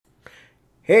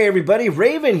Hey everybody,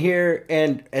 Raven here,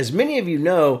 and as many of you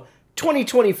know,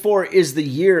 2024 is the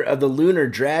year of the Lunar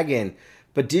Dragon.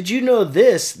 But did you know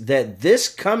that this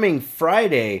coming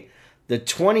Friday, the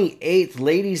 28th,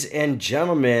 ladies and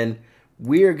gentlemen,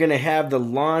 we are going to have the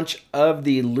launch of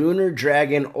the Lunar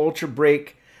Dragon Ultra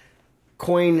Break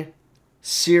coin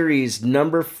series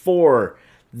number 4.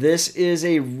 This is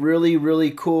a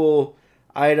really cool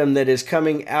item that is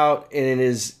coming out, and it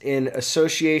is in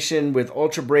association with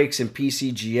Ultra Breaks and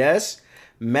PCGS.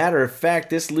 Matter of fact,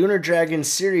 this Lunar Dragon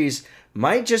series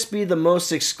might just be the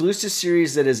most exclusive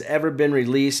series that has ever been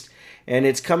released, and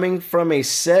it's coming from a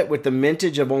set with the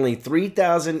mintage of only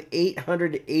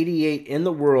 3,888 in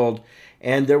the world,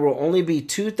 and there will only be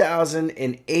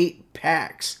 2,008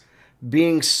 packs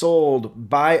being sold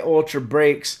by Ultra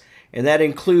Breaks. And that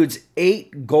includes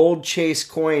 8 gold chase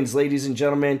coins, ladies and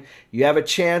gentlemen. You have a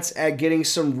chance at getting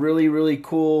some really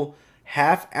cool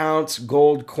half-ounce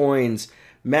gold coins.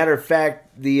 Matter of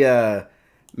fact, the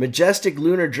Majestic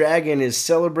Lunar Dragon is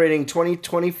celebrating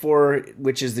 2024,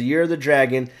 which is the year of the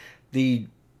dragon. The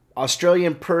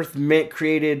Australian Perth Mint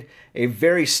created a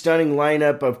very stunning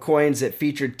lineup of coins that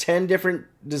featured 10 different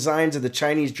designs of the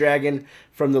Chinese dragon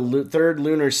from the third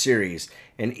Lunar series.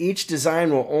 And each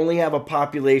design will only have a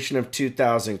population of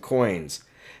 2,000 coins.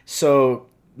 So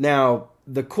now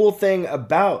the cool thing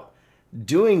about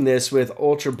doing this with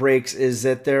Ultra Breaks is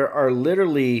that there are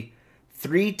literally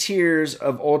 3 tiers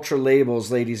of Ultra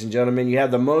labels, ladies and gentlemen. You have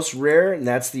the most rare, and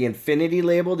that's the Infinity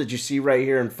label that you see right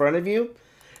here in front of you.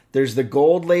 There's the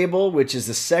Gold label, which is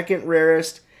the second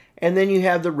rarest. And then you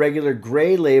have the regular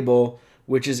Gray label,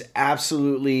 which is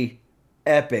absolutely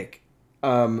epic.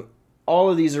 All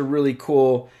of these are really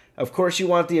cool. Of course, you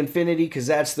want the Infinity because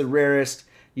that's the rarest.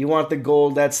 You want the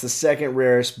Gold, that's the second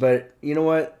rarest. But you know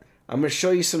what? I'm going to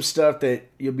show you some stuff that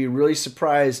you'll be really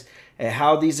surprised at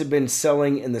how these have been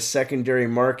selling in the secondary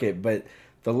market. But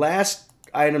the last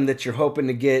item that you're hoping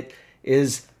to get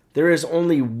is there is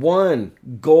only 1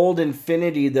 Gold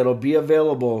Infinity that'll be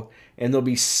available, and there'll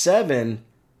be 7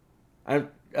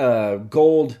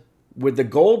 gold with the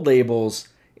gold labels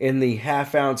in the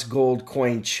half-ounce gold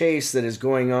coin chase that is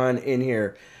going on in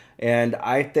here. And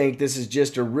I think this is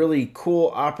just a really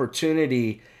cool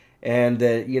opportunity, and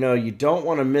that you don't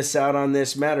want to miss out on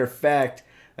this. Matter of fact,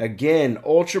 again,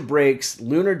 Ultra Breaks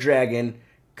Lunar Dragon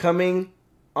coming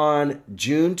on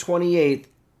June 28th.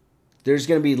 There's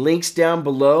going to be links down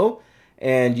below,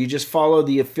 and you just follow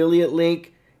the affiliate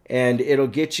link, and it'll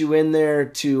get you in there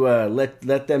to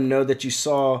let them know that you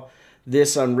saw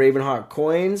this on Ravenhawk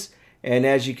Coins. And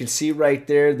as you can see right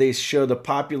there, they show the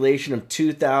population of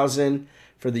 2,000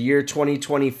 for the year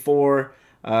 2024.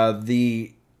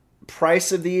 The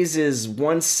price of these is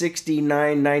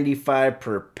 $169.95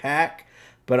 per pack.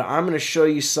 But I'm going to show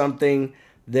you something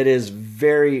that is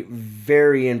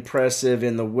very impressive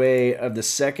in the way of the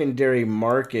secondary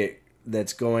market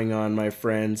that's going on, my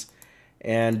friends.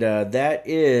 And that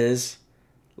is,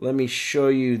 let me show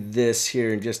you this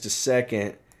here in just a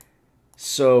second.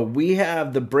 So we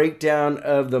have the breakdown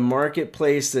of the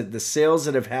marketplace, that the sales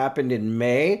that have happened in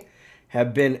May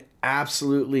have been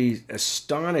absolutely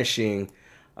astonishing.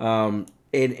 An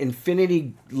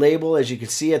Infinity label, as you can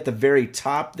see at the very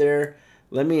top there.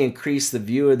 Let me increase the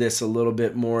view of this a little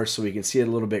bit more so we can see it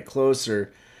a little bit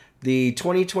closer. The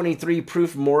 2023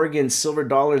 Proof Morgan silver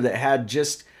dollar that had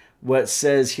just what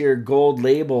says here gold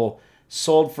label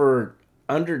sold for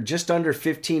just under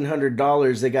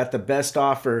 $1,500. They got the best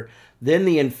offer. Then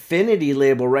the Infinity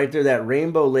label right there, that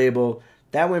rainbow label,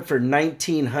 that went for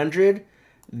 $1,900.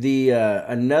 The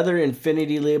another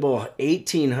Infinity label,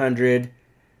 $1,800.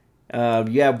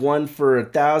 You have one for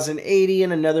 $1,080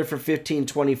 and another for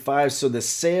 $1,525. So the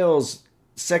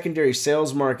secondary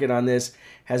sales market on this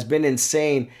has been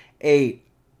insane. A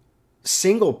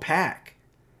single pack,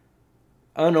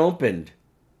 unopened,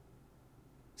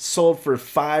 sold for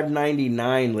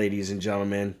 $5.99, ladies and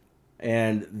gentlemen.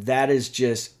 And that is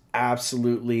just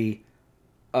absolutely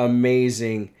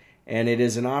amazing. And it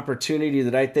is an opportunity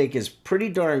that I think is pretty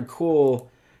darn cool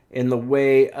in the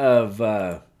way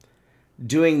of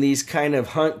doing these kind of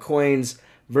hunt coins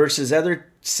versus other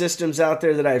systems out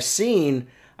there that I've seen.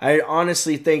 I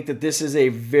honestly think that this is a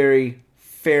very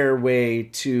fair way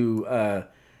to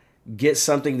get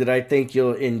something that I think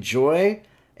you'll enjoy.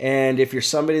 And if you're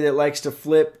somebody that likes to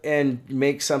flip and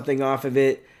make something off of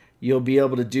it, you'll be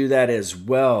able to do that as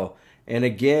well. And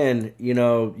again,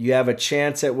 you have a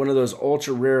chance at one of those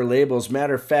ultra rare labels.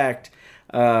 Matter of fact,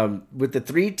 with the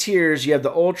 3 tiers, you have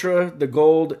the Ultra, the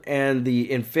Gold, and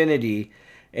the Infinity.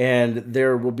 And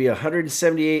there will be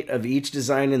 178 of each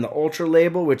design in the Ultra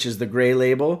label, which is the gray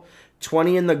label.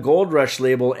 20 in the Gold Rush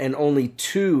label, and only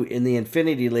 2 in the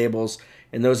Infinity labels.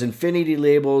 And those Infinity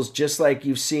labels, just like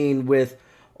you've seen with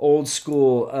old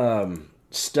school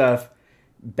stuff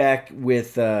back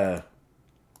with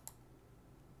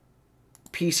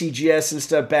PCGS and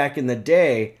stuff back in the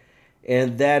day,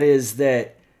 and that is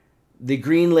that the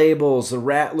green labels, the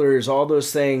Rattlers, all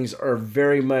those things are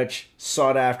very much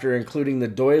sought after, including the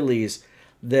doilies,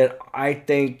 that I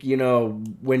think, you know,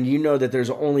 when you know that there's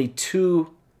only 2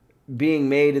 being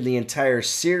made in the entire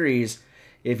series,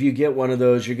 if you get one of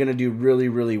those, you're going to do really,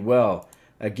 really well.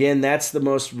 Again, that's the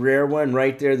most rare one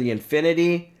right there, the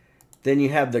Infinity. Then you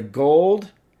have the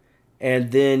Gold,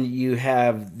 and then you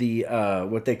have the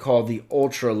what they call the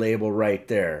Ultra label right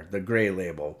there, the gray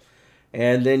label.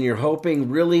 And then you're hoping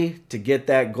really to get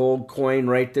that gold coin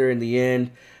right there in the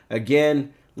end.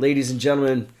 Again, ladies and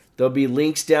gentlemen, there'll be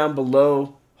links down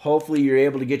below. Hopefully you're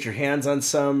able to get your hands on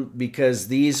some, because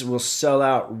these will sell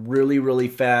out really, really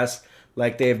fast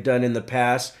like they have done in the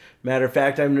past. Matter of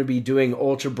fact, I'm going to be doing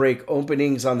Ultra Break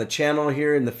openings on the channel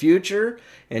here in the future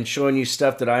and showing you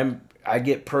stuff that I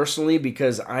get personally,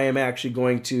 because I am actually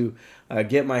going to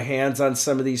get my hands on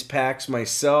some of these packs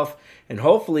myself and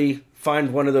hopefully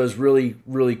find one of those really,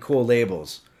 really cool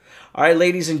labels. All right,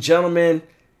 ladies and gentlemen,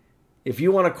 if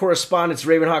you want to correspond, it's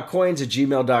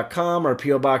ravenhawkcoins@gmail.com. Our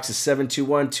P.O. Box is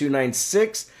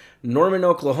 721-296, Norman,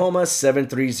 Oklahoma,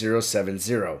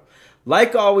 73070.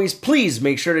 Like always, please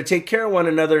make sure to take care of one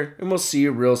another, and we'll see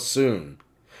you real soon.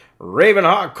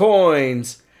 Ravenhawk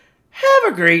Coins, have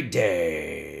a great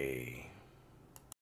day.